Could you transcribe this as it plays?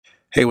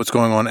Hey, what's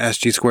going on,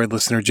 SG Squared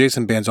listener?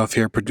 Jason Banzoff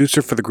here,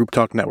 producer for the Group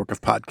Talk Network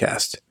of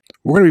podcasts.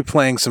 We're going to be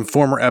playing some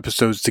former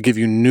episodes to give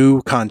you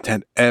new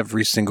content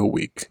every single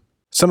week.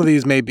 Some of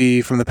these may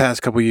be from the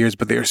past couple years,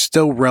 but they are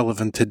still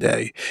relevant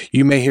today.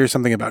 You may hear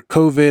something about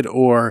COVID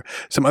or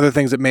some other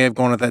things that may have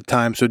gone at that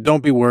time, so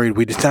don't be worried.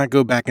 We did not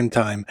go back in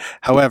time.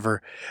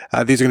 However,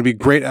 these are going to be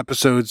great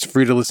episodes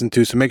for you to listen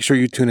to, so make sure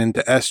you tune in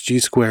to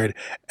SG Squared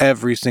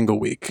every single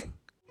week.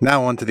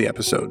 Now on to the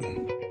episode.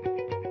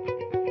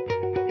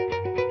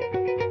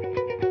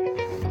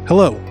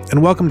 Hello,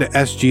 and welcome to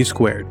SG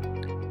Squared.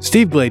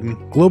 Steve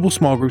Gladen, Global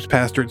Small Groups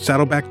Pastor at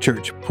Saddleback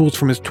Church, pulls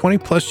from his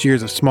 20-plus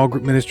years of small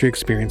group ministry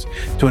experience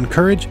to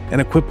encourage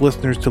and equip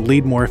listeners to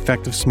lead more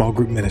effective small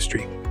group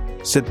ministry.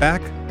 Sit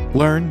back,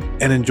 learn,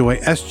 and enjoy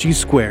SG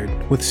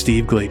Squared with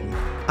Steve Gladen.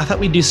 I thought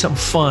we'd do something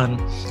fun,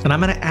 and I'm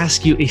going to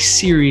ask you a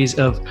series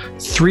of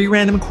 3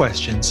 random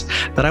questions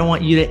that I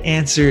want you to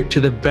answer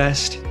to the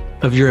best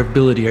of your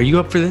ability. Are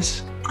you up for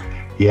this?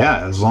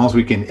 Yeah, as long as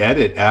we can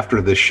edit after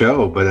the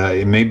show, but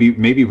it may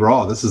be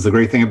raw. This is the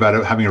great thing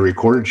about having a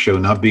recorded show,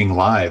 not being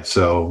live.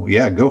 So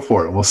yeah, go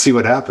for it. We'll see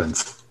what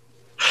happens.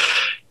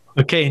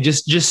 Okay, and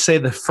just say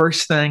the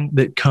first thing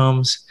that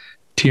comes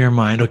to your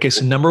mind. Okay,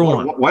 so number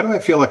 1. Why do I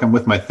feel like I'm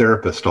with my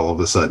therapist all of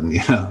a sudden?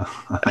 You know,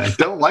 I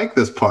don't like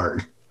this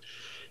part.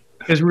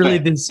 Because really,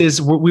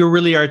 we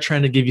really are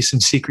trying to give you some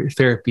secret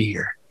therapy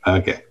here.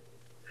 Okay,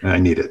 I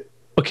need it.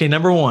 Okay,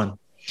 number 1.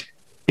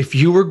 If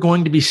you were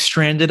going to be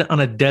stranded on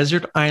a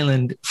desert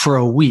island for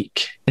a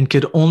week and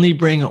could only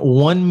bring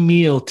one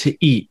meal to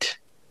eat,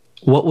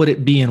 what would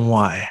it be and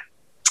why?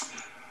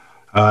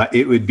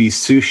 It would be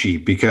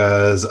sushi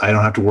because I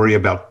don't have to worry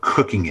about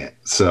cooking it.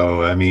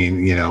 So, I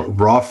mean, you know,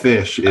 raw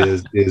fish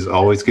is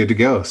always good to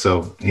go.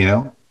 So, you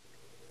know,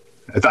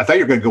 I thought you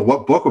were going to go,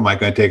 what book am I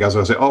going to take? I was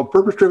going to say,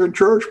 Purpose-Driven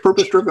Church,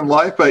 Purpose-Driven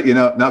Life. But, you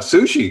know, now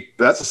sushi,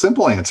 that's a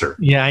simple answer.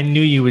 Yeah, I knew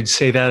you would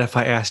say that if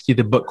I asked you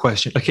the book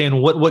question. Okay,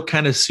 and what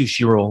kind of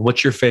sushi roll?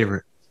 What's your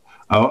favorite?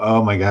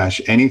 Oh my gosh.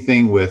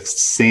 Anything with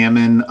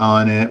salmon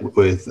on it,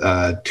 with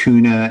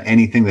tuna,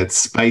 anything that's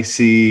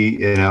spicy.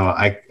 You know,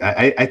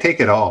 I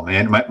take it all,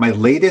 man. My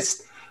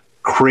latest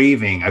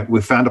craving, we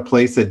found a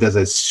place that does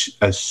a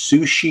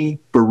sushi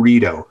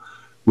burrito,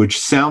 which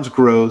sounds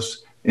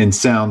gross and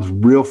sounds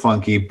real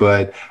funky,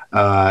 but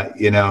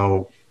you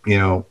know,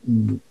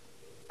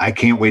 I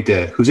can't wait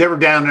to. Who's ever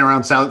down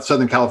around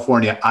Southern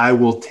California, I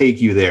will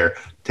take you there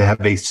to have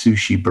a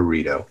sushi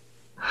burrito.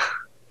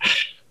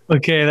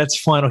 Okay, that's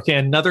fun. Okay,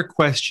 another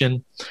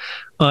question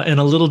in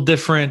a little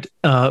different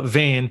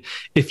vein.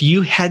 If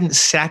you hadn't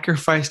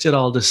sacrificed it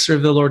all to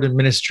serve the Lord in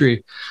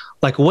ministry,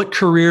 like what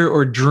career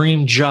or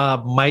dream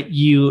job might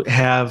you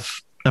have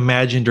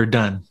imagined or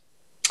done?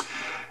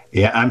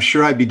 Yeah, I'm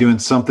sure I'd be doing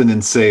something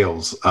in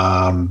sales.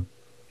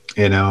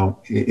 You know,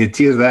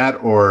 it's either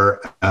that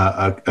or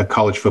a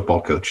college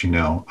football coach. You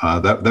know,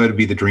 that would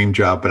be the dream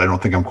job, but I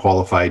don't think I'm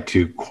qualified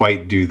to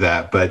quite do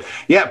that. But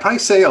yeah, probably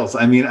sales.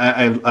 I mean,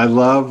 I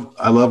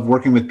love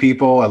working with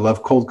people. I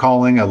love cold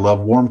calling. I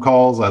love warm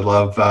calls. I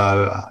love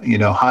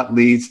hot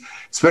leads,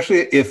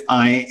 especially if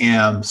I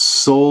am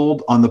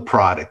sold on the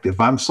product. If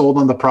I'm sold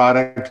on the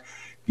product,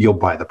 you'll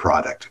buy the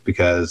product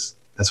because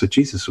that's what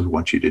Jesus would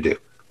want you to do.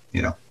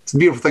 You know, it's a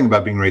beautiful thing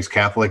about being raised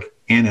Catholic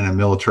and in a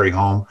military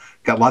home.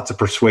 Got lots of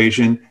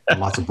persuasion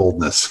and lots of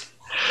boldness.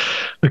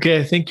 Okay,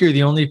 I think you're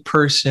the only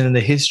person in the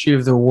history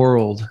of the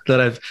world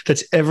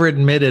that's ever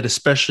admitted,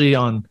 especially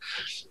on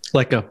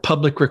like a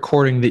public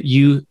recording, that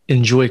you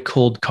enjoy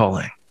cold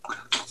calling.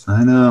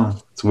 I know.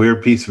 It's a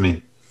weird piece of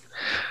me.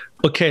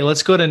 Okay,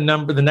 let's go to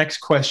the next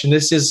question.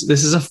 This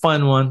is a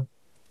fun one,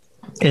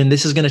 and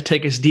this is going to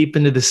take us deep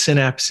into the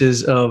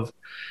synapses of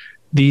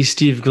the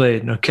Steve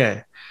Gladen.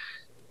 Okay.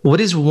 What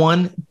is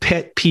one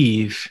pet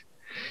peeve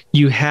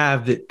you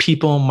have that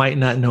people might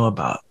not know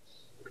about?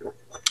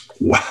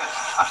 Wow.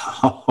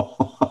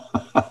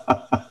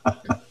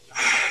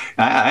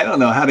 I don't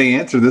know how to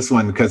answer this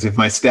one because if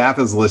my staff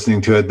is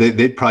listening to it,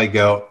 they'd probably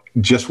go,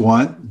 just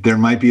one? There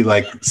might be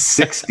like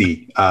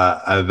 60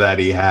 that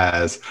he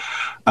has.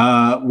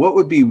 What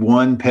would be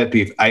one pet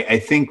peeve? I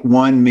think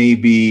one may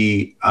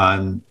be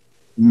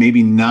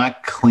maybe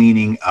not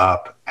cleaning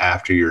up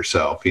after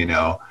yourself, you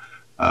know.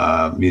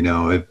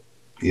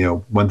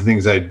 One of the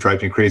things that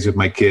drives me crazy with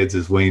my kids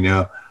is when,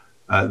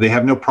 they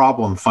have no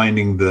problem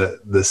finding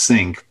the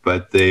sink,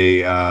 but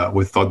they,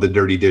 with all the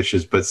dirty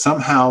dishes, but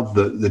somehow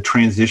the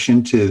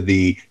transition to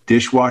the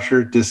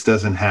dishwasher just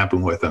doesn't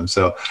happen with them.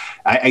 So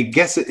I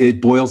guess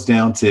it boils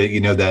down to,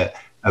 that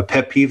a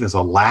pet peeve is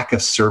a lack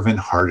of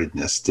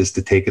servant-heartedness, just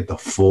to take it the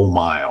full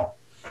mile.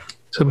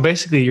 So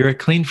basically you're a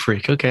clean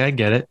freak. Okay. I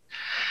get it.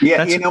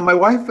 Yeah, my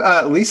wife,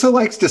 Lisa,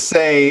 likes to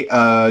say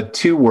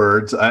 2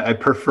 words. I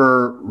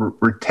prefer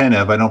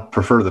retentive. I don't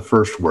prefer the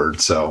first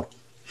word, so.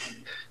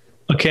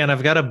 Okay, and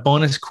I've got a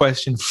bonus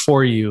question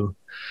for you,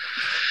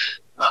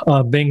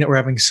 being that we're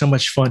having so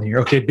much fun here.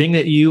 Okay, being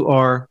that you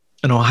are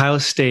an Ohio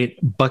State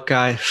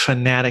Buckeye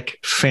fanatic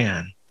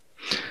fan,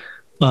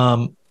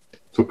 what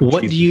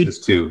do you...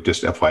 Too,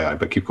 just FYI,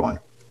 but keep going.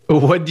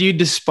 What do you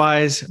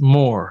despise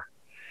more?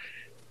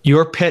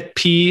 your pet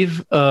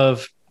peeve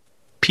of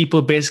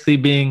people basically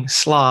being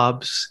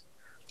slobs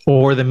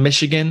or the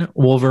Michigan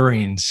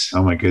Wolverines?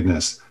 Oh my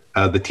goodness.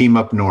 The team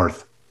up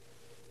north.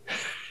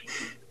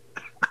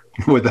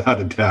 Without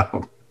a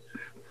doubt.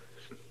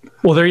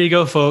 Well, there you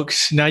go,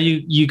 folks. Now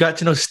you got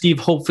to know Steve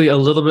hopefully a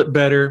little bit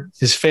better,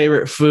 his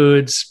favorite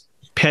foods,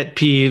 pet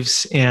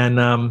peeves,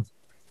 and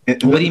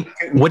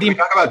what do you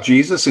talk about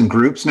Jesus in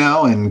groups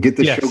now and get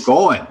this show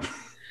going?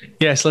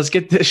 Yes, let's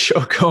get this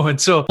show going.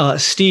 So,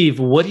 Steve,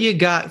 what do you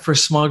got for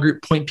small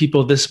group point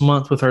people this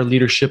month with our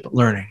leadership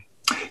learning?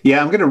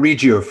 Yeah, I'm going to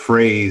read you a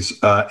phrase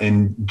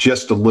in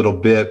just a little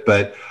bit,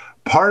 but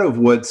part of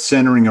what's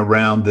centering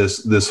around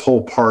this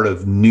whole part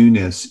of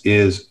newness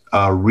is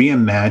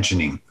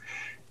reimagining.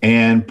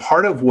 And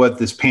part of what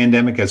this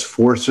pandemic has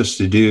forced us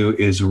to do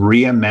is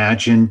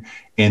reimagine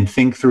and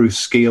think through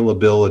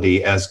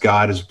scalability as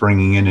God is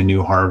bringing in a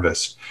new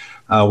harvest.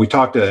 We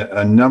talked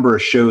a number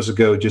of shows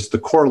ago, just the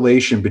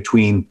correlation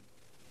between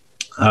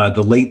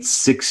the late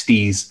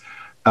 60s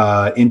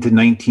into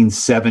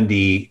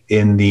 1970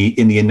 in the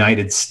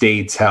United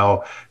States,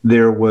 how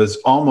there was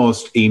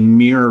almost a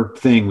mirror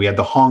thing. We had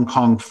the Hong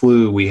Kong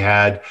flu. We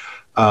had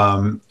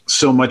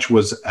so much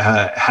was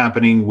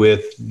happening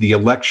with the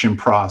election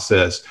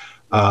process,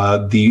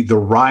 the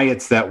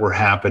riots that were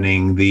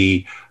happening,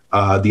 the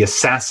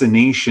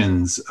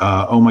assassinations.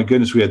 Oh my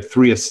goodness, we had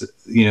three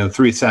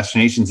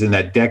assassinations in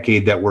that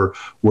decade that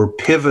were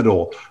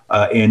pivotal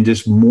and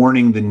just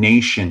mourning the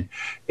nation.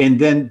 And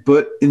then,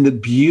 but in the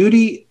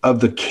beauty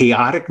of the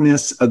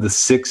chaoticness of the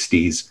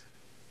 60s,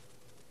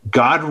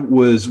 God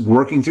was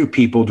working through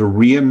people to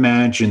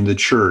reimagine the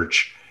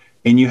church.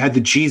 And you had the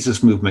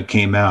Jesus movement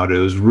came out. It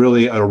was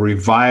really a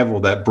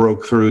revival that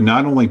broke through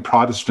not only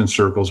Protestant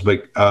circles,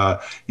 but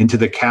into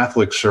the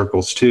Catholic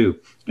circles too.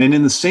 And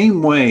in the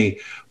same way,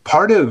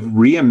 part of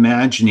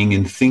reimagining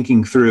and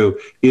thinking through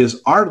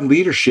is our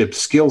leadership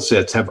skill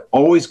sets have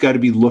always got to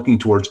be looking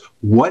towards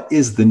what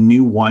is the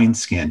new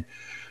wineskin.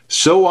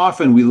 So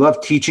often we love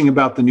teaching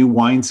about the new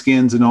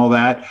wineskins and all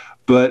that,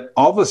 but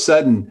all of a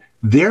sudden,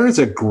 there is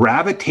a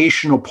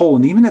gravitational pull,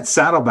 and even at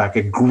Saddleback,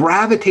 a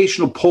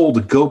gravitational pull to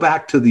go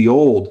back to the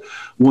old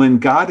when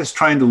God is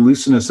trying to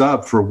loosen us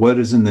up for what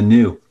is in the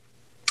new.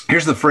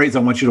 Here's the phrase I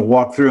want you to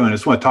walk through, and I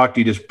just want to talk to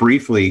you just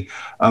briefly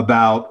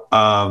about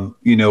what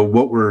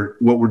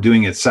we're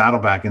doing at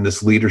Saddleback in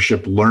this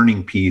leadership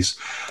learning piece.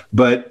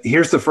 But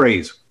here's the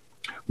phrase: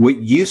 what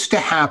used to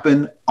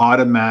happen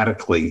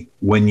automatically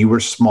when you were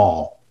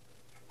small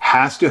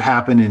has to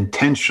happen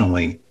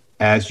intentionally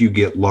as you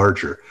get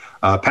larger.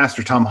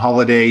 Pastor Tom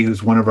Holliday,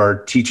 who's one of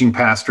our teaching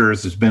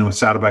pastors, has been with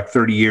Saddleback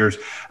 30 years.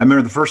 I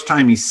remember the first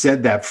time he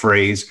said that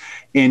phrase.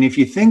 And if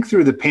you think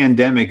through the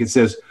pandemic, it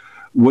says,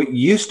 what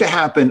used to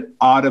happen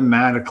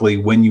automatically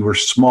when you were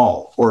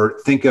small, or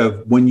think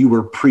of when you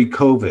were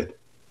pre-COVID,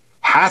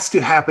 has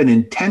to happen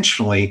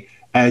intentionally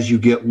as you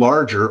get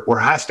larger, or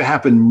has to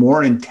happen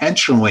more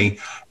intentionally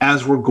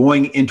as we're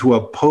going into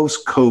a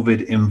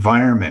post-COVID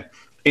environment.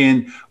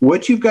 And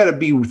what you've got to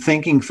be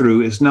thinking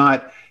through is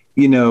not,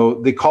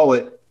 they call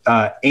it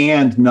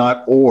and,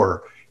 not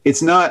or.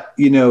 It's not,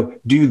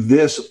 do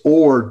this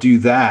or do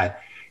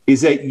that.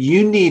 Is that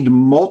you need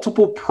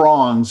multiple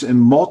prongs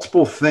and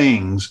multiple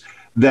things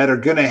that are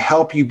going to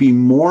help you be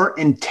more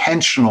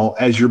intentional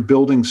as you're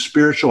building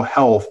spiritual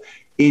health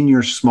in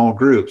your small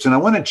groups. And I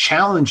want to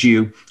challenge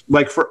you,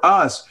 like for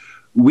us,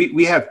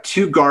 we have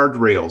two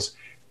guardrails.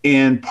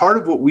 And part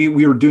of what we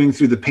were doing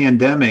through the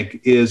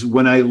pandemic is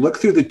when I look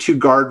through the two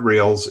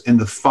guardrails and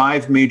the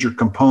five major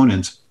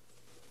components,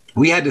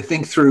 we had to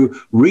think through,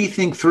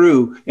 rethink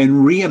through,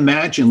 and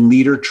reimagine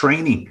leader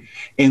training.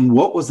 And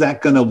what was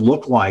that going to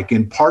look like?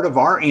 And part of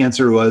our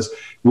answer was,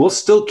 we'll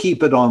still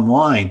keep it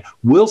online.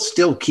 We'll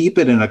still keep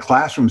it in a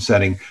classroom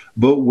setting,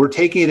 but we're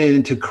taking it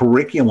into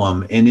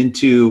curriculum and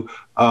into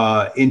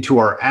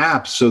our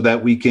apps so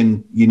that we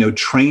can,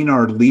 train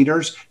our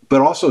leaders, but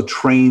also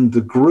train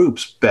the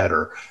groups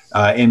better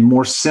and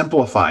more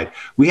simplified.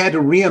 We had to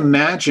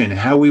reimagine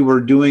how we were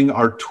doing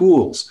our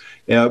tools,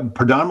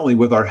 predominantly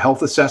with our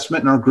health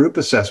assessment and our group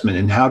assessment,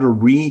 and how to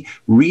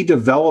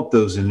redevelop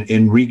those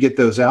and re-get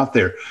those out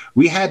there.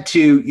 We had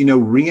to,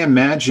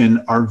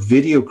 reimagine our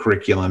video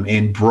curriculum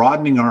and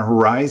broadening our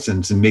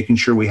horizons and making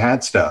sure we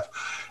had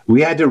stuff.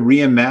 We had to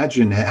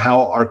reimagine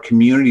how our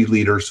community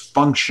leaders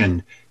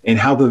functioned and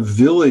how the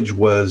village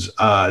was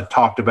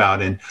talked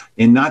about, and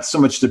not so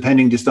much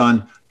depending just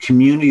on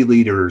community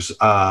leaders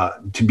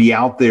to be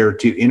out there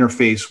to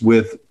interface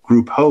with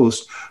group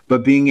hosts,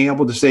 but being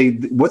able to say,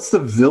 what's the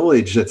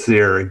village that's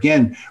there?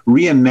 Again,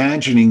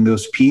 reimagining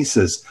those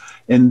pieces.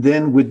 And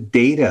then with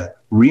data,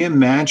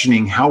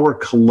 reimagining how we're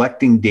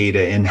collecting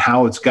data and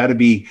how it's got to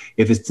be,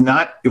 if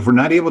we're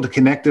not able to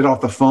connect it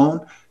off the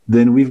phone,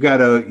 then we've got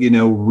to,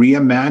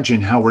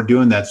 reimagine how we're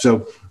doing that.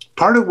 So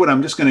part of what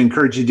I'm just going to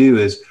encourage you to do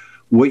is,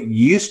 what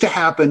used to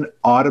happen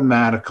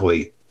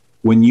automatically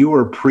when you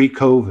were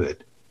pre-COVID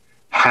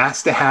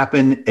has to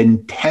happen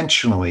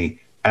intentionally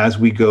as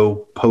we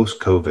go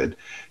post-COVID.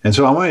 And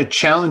so I want to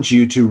challenge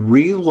you to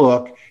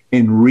relook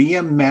and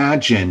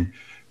reimagine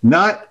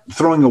not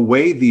throwing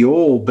away the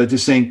old, but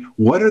just saying,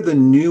 what are the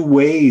new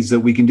ways that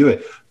we can do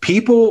it?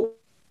 People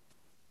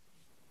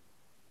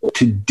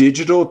to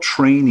digital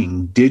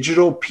training,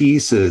 digital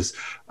pieces,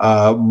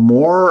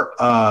 more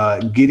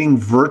getting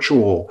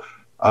virtual.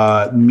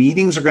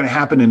 Meetings are going to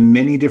happen in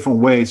many different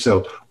ways.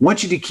 So I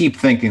want you to keep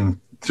thinking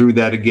through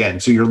that again.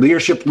 So your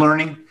leadership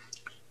learning,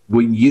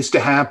 what used to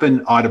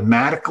happen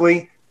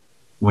automatically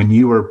when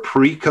you were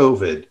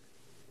pre-COVID,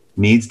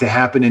 needs to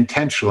happen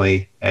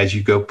intentionally as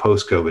you go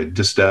post-COVID.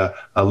 Just a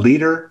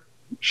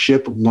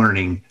leadership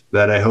learning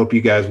that I hope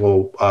you guys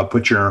will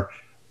put your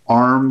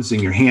arms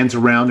and your hands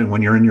around. And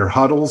when you're in your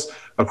huddles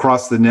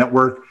across the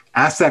network,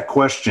 ask that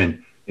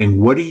question.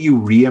 And what are you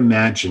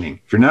reimagining?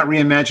 If you're not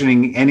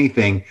reimagining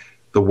anything,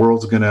 the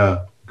world's going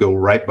to go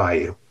right by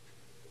you.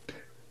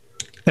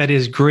 That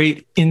is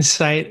great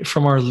insight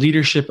from our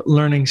leadership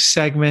learning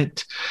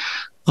segment.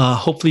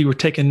 Hopefully we're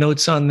taking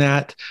notes on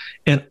that.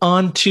 And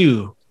on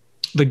to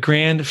the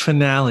grand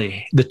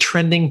finale, the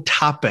trending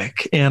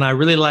topic. And I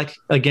really like,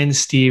 again,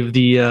 Steve,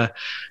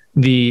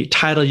 the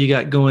title you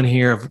got going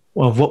here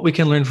of what we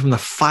can learn from the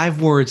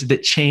 5 words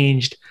that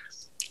changed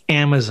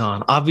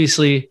Amazon.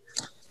 Obviously,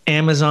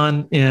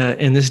 Amazon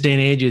in this day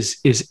and age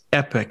is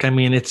epic. I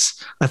mean,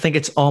 I think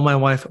it's all my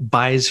wife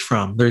buys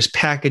from. There's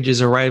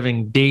packages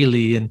arriving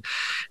daily, and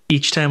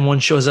each time one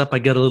shows up, I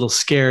get a little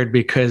scared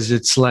because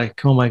it's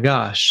like, oh my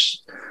gosh,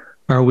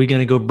 are we going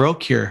to go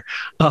broke here?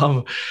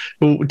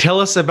 Tell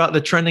us about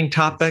the trending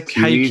topic,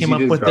 how you came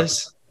up with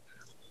this.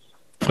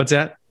 What's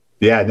that?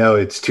 Yeah, no,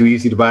 it's too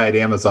easy to buy at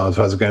Amazon. That's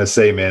what I was going to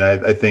say, man.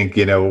 I think,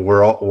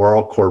 we're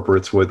all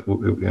corporates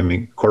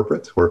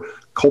we're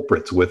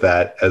culprits with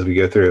that as we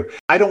go through.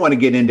 I don't want to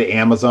get into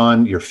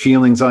Amazon, your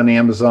feelings on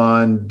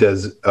Amazon.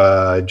 Does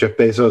Jeff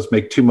Bezos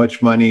make too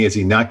much money? Is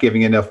he not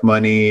giving enough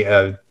money?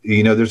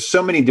 There's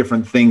so many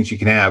different things you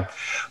can have.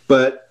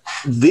 But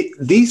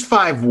these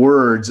 5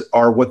 words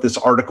are what this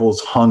article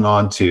is hung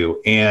on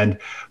to. And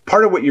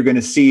part of what you're going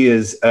to see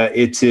is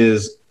it's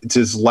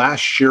his last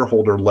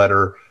shareholder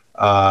letter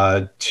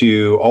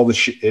to all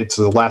it's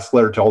the last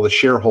letter to all the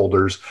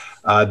shareholders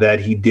that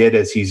he did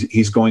as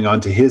he's going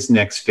on to his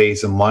next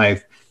phase in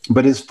life.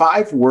 But his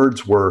 5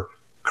 words were: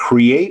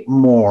 create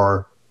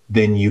more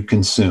than you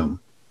consume.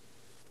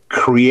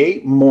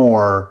 Create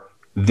more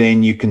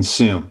than you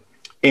consume.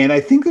 And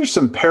I think there's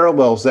some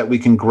parallels that we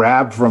can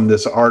grab from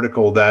this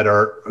article that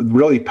are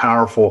really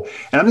powerful.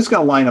 And I'm just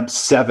going to line up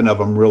 7 of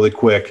them really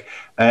quick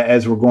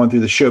as we're going through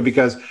the show,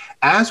 because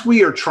as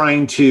we are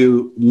trying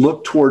to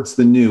look towards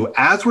the new,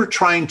 as we're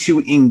trying to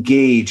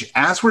engage,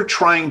 as we're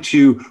trying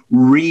to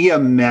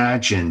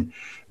reimagine,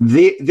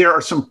 there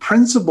are some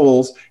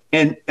principles,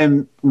 and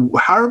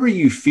however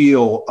you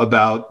feel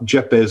about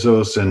Jeff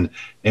Bezos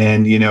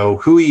and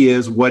who he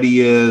is, what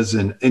he is,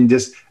 and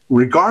just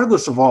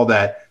regardless of all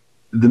that,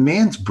 the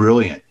man's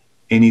brilliant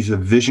and he's a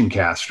vision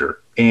caster.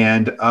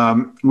 And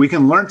we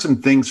can learn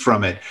some things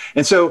from it.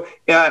 And so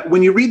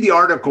when you read the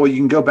article, you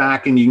can go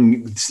back and you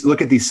can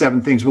look at these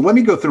 7 things. But let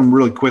me go through them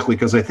really quickly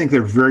because I think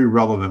they're very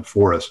relevant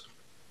for us.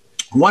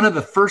 One of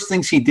the first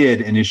things he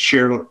did in his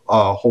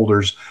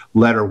shareholders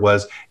letter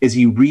is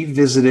he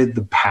revisited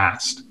the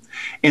past.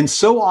 And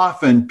so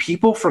often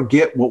people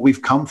forget what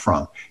we've come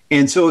from.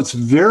 And so it's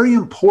very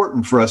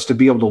important for us to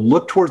be able to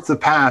look towards the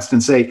past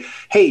and say,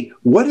 hey,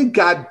 what did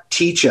God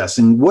teach us?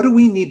 And what do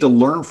we need to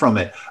learn from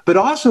it? But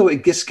also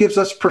it just gives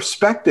us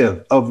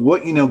perspective of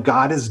what,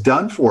 God has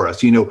done for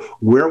us,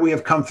 where we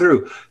have come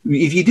through.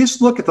 If you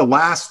just look at the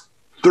last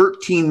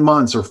 13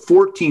 months or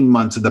 14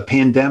 months of the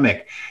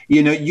pandemic,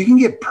 you can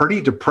get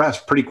pretty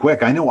depressed pretty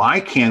quick. I know I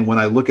can when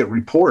I look at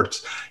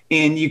reports,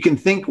 and you can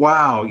think,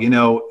 wow,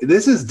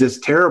 this is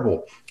just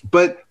terrible.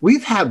 But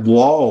we've had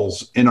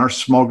lulls in our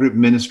small group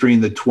ministry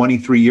in the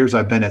 23 years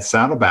I've been at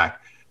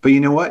Saddleback. But you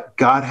know what?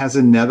 God has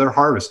another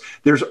harvest.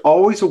 There's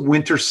always a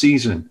winter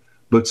season,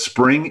 but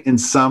spring and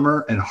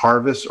summer and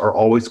harvest are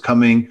always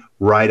coming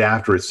right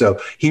after it. So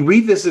he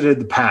revisited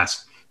the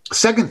past.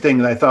 Second thing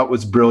that I thought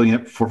was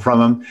brilliant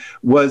from him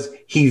was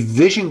he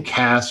vision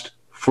cast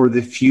for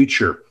the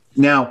future.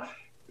 Now,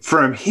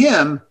 from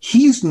him,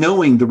 he's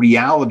knowing the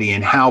reality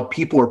and how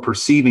people are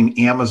perceiving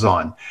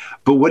Amazon.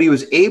 But what he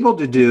was able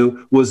to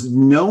do was,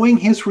 knowing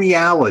his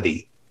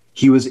reality,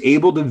 he was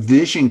able to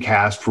vision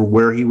cast for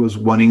where he was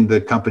wanting the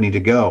company to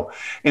go.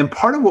 And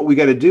part of what we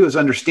got to do is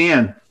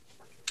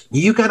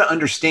you got to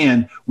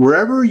understand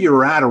wherever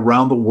you're at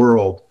around the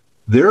world,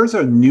 there's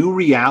a new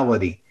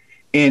reality.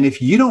 And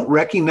if you don't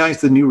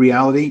recognize the new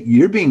reality,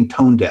 you're being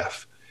tone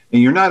deaf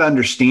and you're not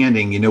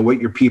understanding,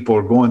 what your people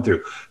are going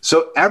through.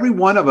 So every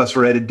one of us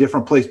are at a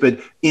different place, but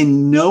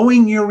in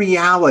knowing your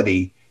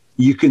reality,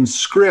 you can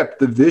script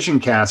the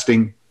vision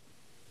casting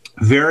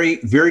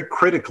very, very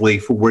critically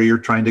for where you're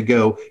trying to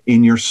go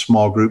in your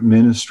small group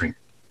ministry.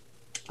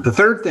 The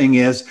third thing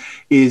is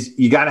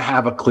you got to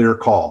have a clear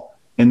call.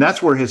 And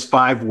that's where his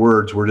 5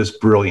 words were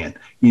just brilliant.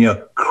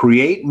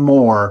 Create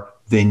more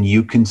than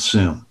you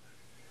consume.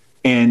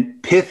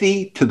 And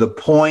pithy, to the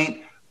point,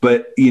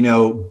 but,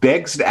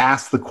 begs to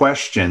ask the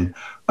question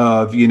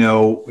of,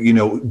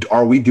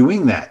 are we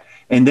doing that?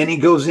 And then he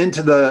goes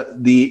into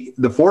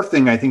the fourth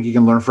thing I think you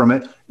can learn from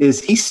it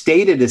is he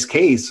stated his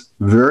case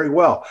very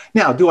well.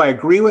 Now, do I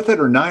agree with it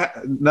or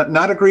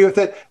not agree with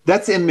it?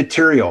 That's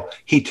immaterial.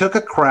 He took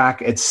a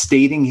crack at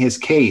stating his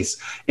case.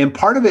 And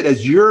part of it,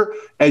 as you're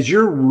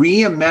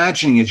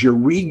reimagining, as you're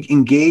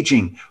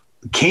re-engaging,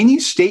 can you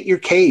state your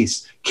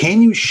case?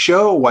 Can you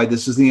show why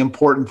this is the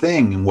important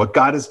thing and what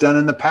God has done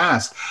in the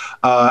past?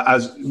 I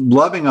was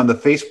loving on the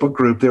Facebook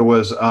group, there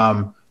was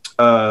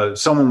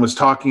someone was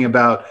talking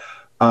about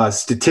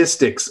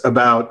statistics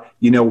about,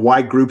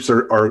 why groups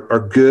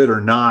are good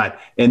or not.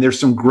 And there's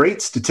some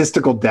great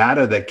statistical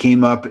data that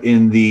came up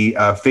in the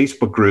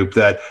Facebook group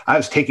that I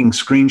was taking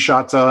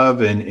screenshots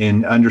of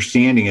and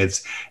understanding.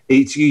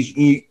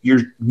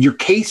 Your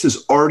case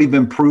has already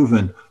been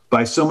proven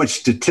by so much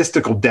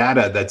statistical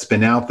data that's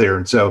been out there.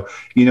 And so,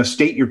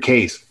 state your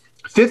case.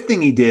 Fifth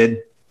thing he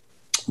did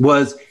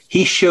was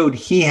he showed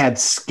he had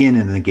skin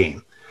in the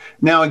game.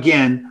 Now,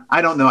 again,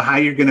 I don't know how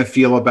you're going to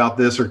feel about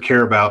this or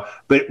care about,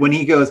 but when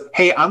he goes,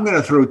 hey, I'm going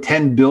to throw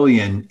 $10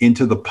 billion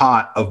into the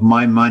pot of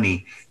my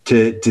money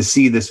to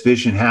see this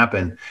vision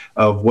happen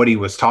of what he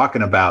was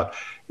talking about,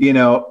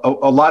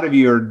 a lot of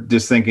you are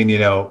just thinking,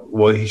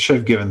 well, he should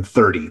have given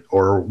 30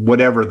 or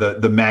whatever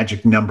the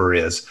magic number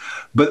is.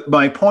 But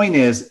my point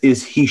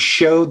is he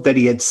showed that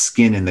he had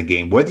skin in the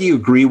game. Whether you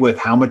agree with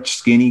how much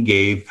skin he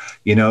gave,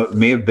 it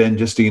may have been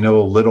just, a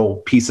little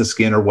piece of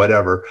skin or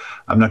whatever.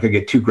 I'm not going to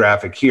get too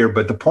graphic here,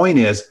 but the point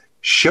is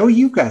show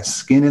you've got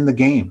skin in the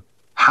game.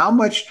 How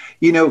much,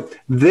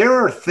 there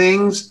are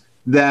things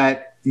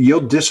that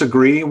you'll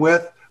disagree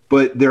with,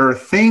 but there are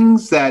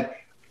things that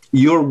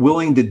you're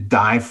willing to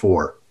die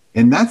for.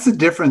 And that's the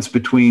difference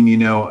between,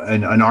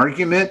 an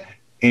argument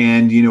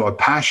and, a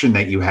passion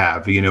that you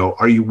have.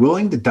 Are you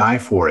willing to die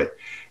for it?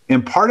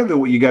 And part of it,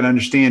 what you got to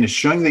understand is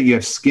showing that you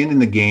have skin in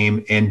the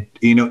game. And,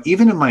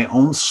 even in my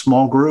own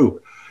small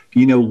group,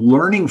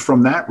 learning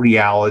from that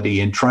reality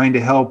and trying to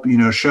help,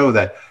 show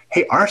that,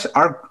 hey,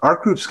 our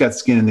group's got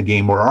skin in the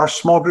game, or our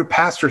small group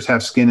pastors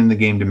have skin in the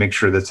game to make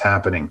sure that's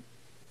happening.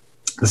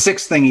 The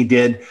sixth thing he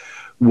did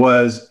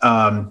was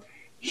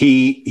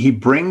he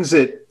brings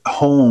it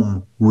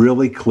home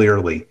really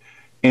clearly.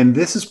 And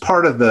this is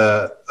part of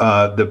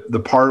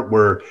the part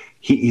where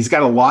he's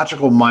got a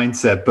logical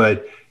mindset,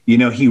 but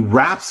he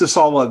wraps this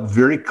all up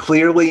very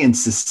clearly and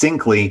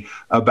succinctly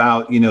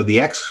about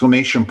the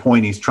exclamation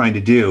point he's trying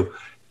to do,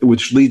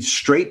 which leads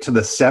straight to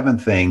the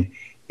seventh thing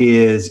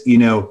is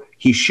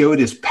he showed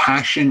his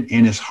passion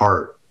and his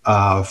heart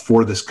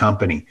for this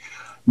company.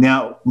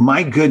 Now,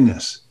 my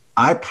goodness,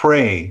 I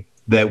pray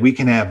that we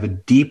can have a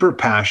deeper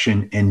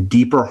passion and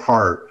deeper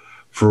heart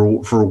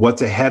for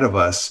what's ahead of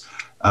us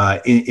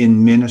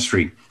in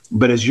ministry.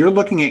 But as you're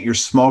looking at your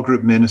small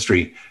group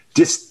ministry,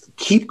 just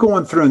keep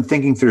going through and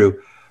thinking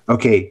through,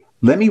 okay,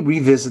 let me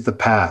revisit the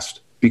past,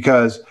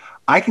 because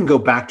I can go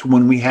back to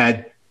when we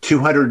had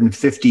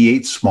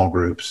 258 small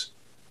groups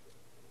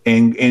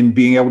and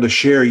being able to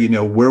share,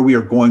 where we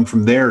are going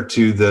from there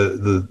to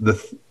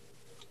the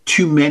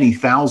too many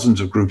thousands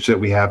of groups that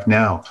we have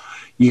now.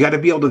 You got to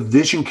be able to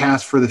vision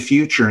cast for the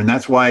future. And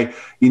that's why,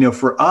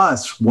 for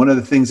us, one of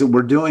the things that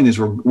we're doing is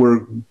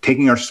we're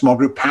taking our small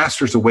group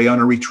pastors away on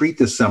a retreat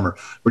this summer.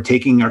 We're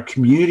taking our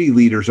community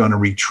leaders on a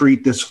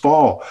retreat this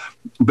fall.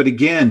 But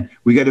again,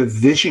 we got to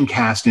vision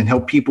cast and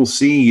help people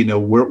see,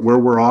 where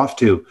we're off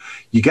to.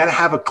 You got to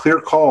have a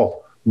clear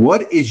call.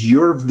 What is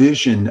your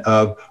vision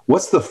of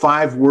what's the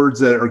 5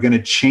 words that are going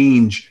to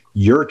change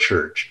your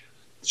church?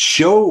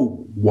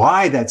 Show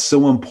why that's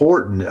so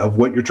important of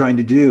what you're trying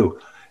to do.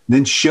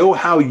 Then show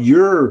how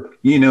you're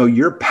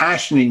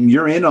passionate and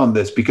you're in on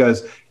this,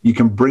 because you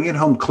can bring it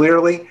home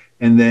clearly,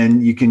 and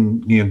then you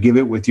can, give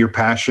it with your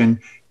passion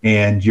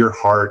and your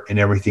heart and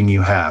everything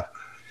you have.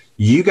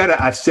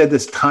 I've said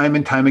this time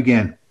and time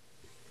again,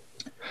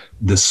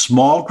 the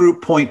small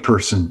group point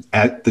person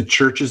at the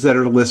churches that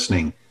are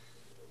listening,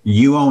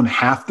 you own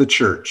half the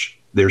church.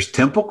 There's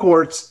temple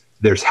courts,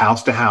 there's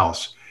house to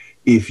house.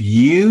 If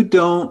you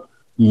don't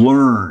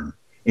learn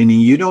and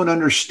you don't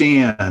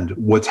understand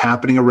what's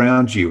happening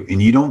around you,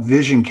 and you don't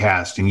vision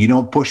cast, and you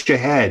don't push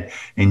ahead,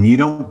 and you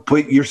don't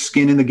put your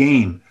skin in the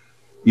game,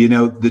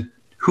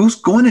 who's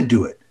going to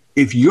do it?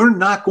 If you're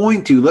not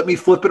going to, let me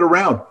flip it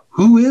around.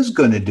 Who is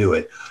going to do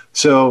it?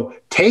 So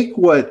take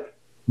what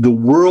the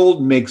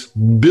world makes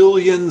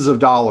billions of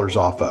dollars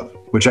off of,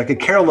 which I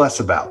could care less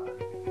about.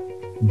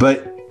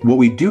 But what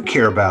we do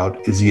care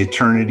about is the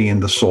eternity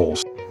and the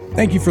souls.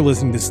 Thank you for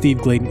listening to Steve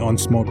Gladen on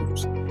Small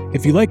Groups.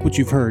 If you like what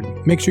you've heard,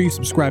 make sure you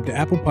subscribe to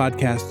Apple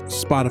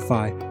Podcasts,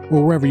 Spotify,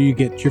 or wherever you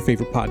get your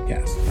favorite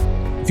podcasts.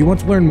 If you want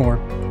to learn more,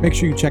 make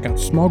sure you check out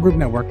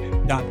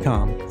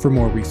smallgroupnetwork.com for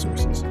more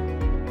resources.